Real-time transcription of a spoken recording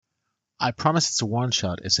I Promise It's a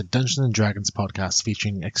One-Shot is a Dungeons & Dragons podcast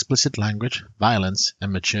featuring explicit language, violence,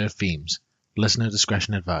 and mature themes. Listener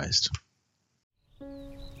discretion advised.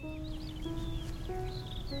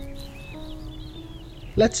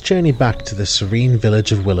 Let's journey back to the serene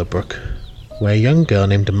village of Willowbrook, where a young girl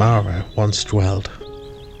named Amara once dwelled.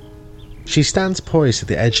 She stands poised at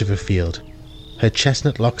the edge of a field, her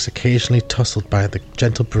chestnut locks occasionally tousled by the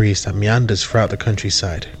gentle breeze that meanders throughout the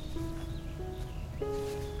countryside.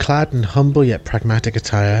 Clad in humble yet pragmatic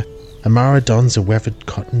attire, Amara dons a weathered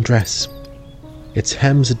cotton dress, its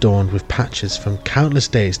hems adorned with patches from countless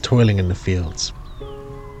days toiling in the fields.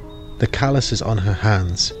 The calluses on her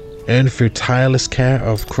hands, earned through tireless care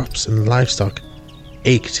of crops and livestock,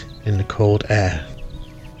 ached in the cold air.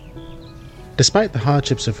 Despite the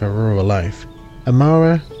hardships of her rural life,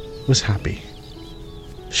 Amara was happy.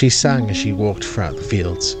 She sang as she walked throughout the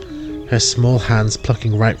fields, her small hands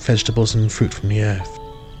plucking ripe vegetables and fruit from the earth.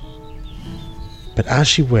 But as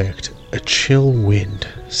she worked, a chill wind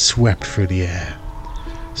swept through the air,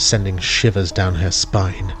 sending shivers down her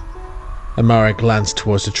spine. Amara glanced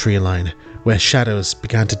towards the tree line, where shadows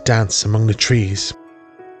began to dance among the trees,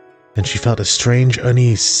 and she felt a strange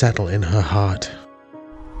unease settle in her heart.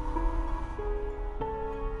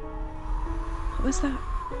 What was that?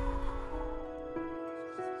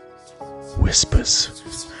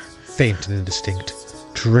 Whispers, faint and indistinct,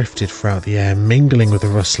 drifted throughout the air, mingling with the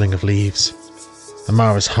rustling of leaves.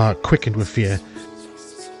 Amara's heart quickened with fear.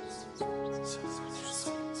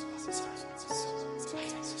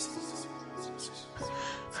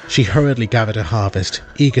 She hurriedly gathered her harvest,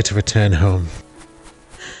 eager to return home.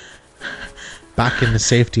 Back in the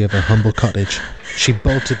safety of her humble cottage, she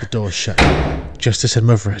bolted the door shut, just as her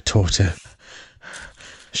mother had taught her.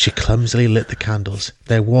 She clumsily lit the candles,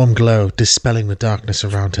 their warm glow dispelling the darkness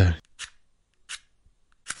around her.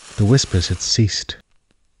 The whispers had ceased,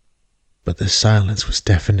 but the silence was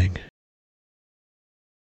deafening.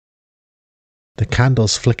 The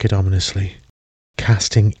candles flickered ominously,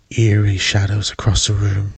 casting eerie shadows across the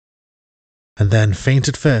room. And then, faint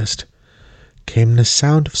at first, came the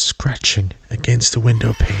sound of scratching against the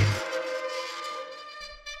window pane.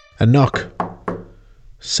 A knock,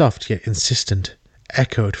 soft yet insistent,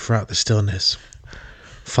 echoed throughout the stillness,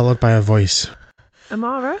 followed by a voice.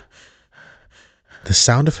 Amara? The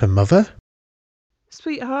sound of her mother?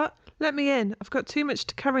 Sweetheart, let me in. I've got too much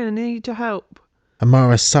to carry and I need your help.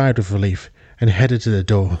 Amara sighed with relief and headed to the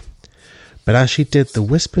door. But as she did, the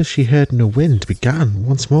whispers she heard in the wind began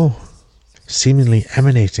once more, seemingly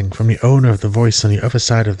emanating from the owner of the voice on the other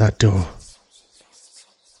side of that door.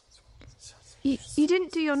 You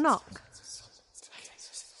didn't do your knock?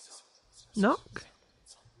 Knock?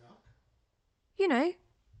 You know,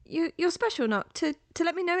 your special knock to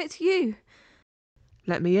let me know it's you.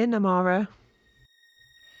 Let me in, Amara.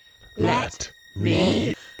 Let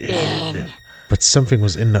me in. But something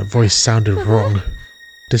was in that voice sounded wrong,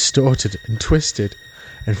 distorted and twisted,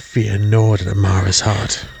 and fear gnawed at Amara's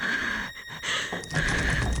heart.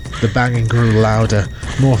 The banging grew louder,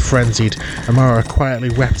 more frenzied. Amara quietly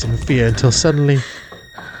wept in fear until suddenly,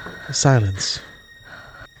 silence.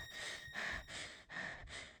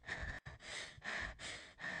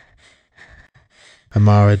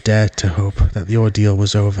 Amara dared to hope that the ordeal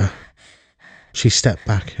was over. She stepped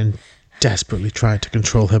back and desperately tried to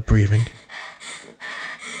control her breathing.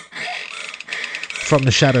 From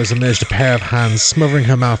the shadows emerged a pair of hands, smothering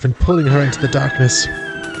her mouth and pulling her into the darkness.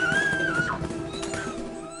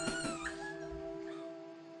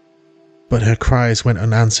 But her cries went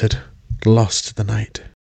unanswered, lost to the night.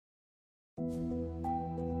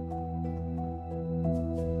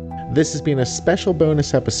 This has been a special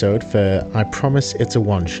bonus episode for I Promise It's a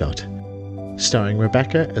One-Shot, starring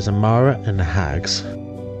Rebecca as Amara and the Hags.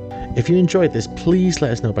 If you enjoyed this, please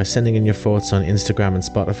let us know by sending in your thoughts on Instagram and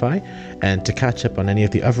Spotify, and to catch up on any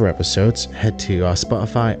of the other episodes, head to our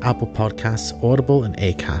Spotify, Apple Podcasts, Audible and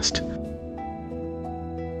Acast.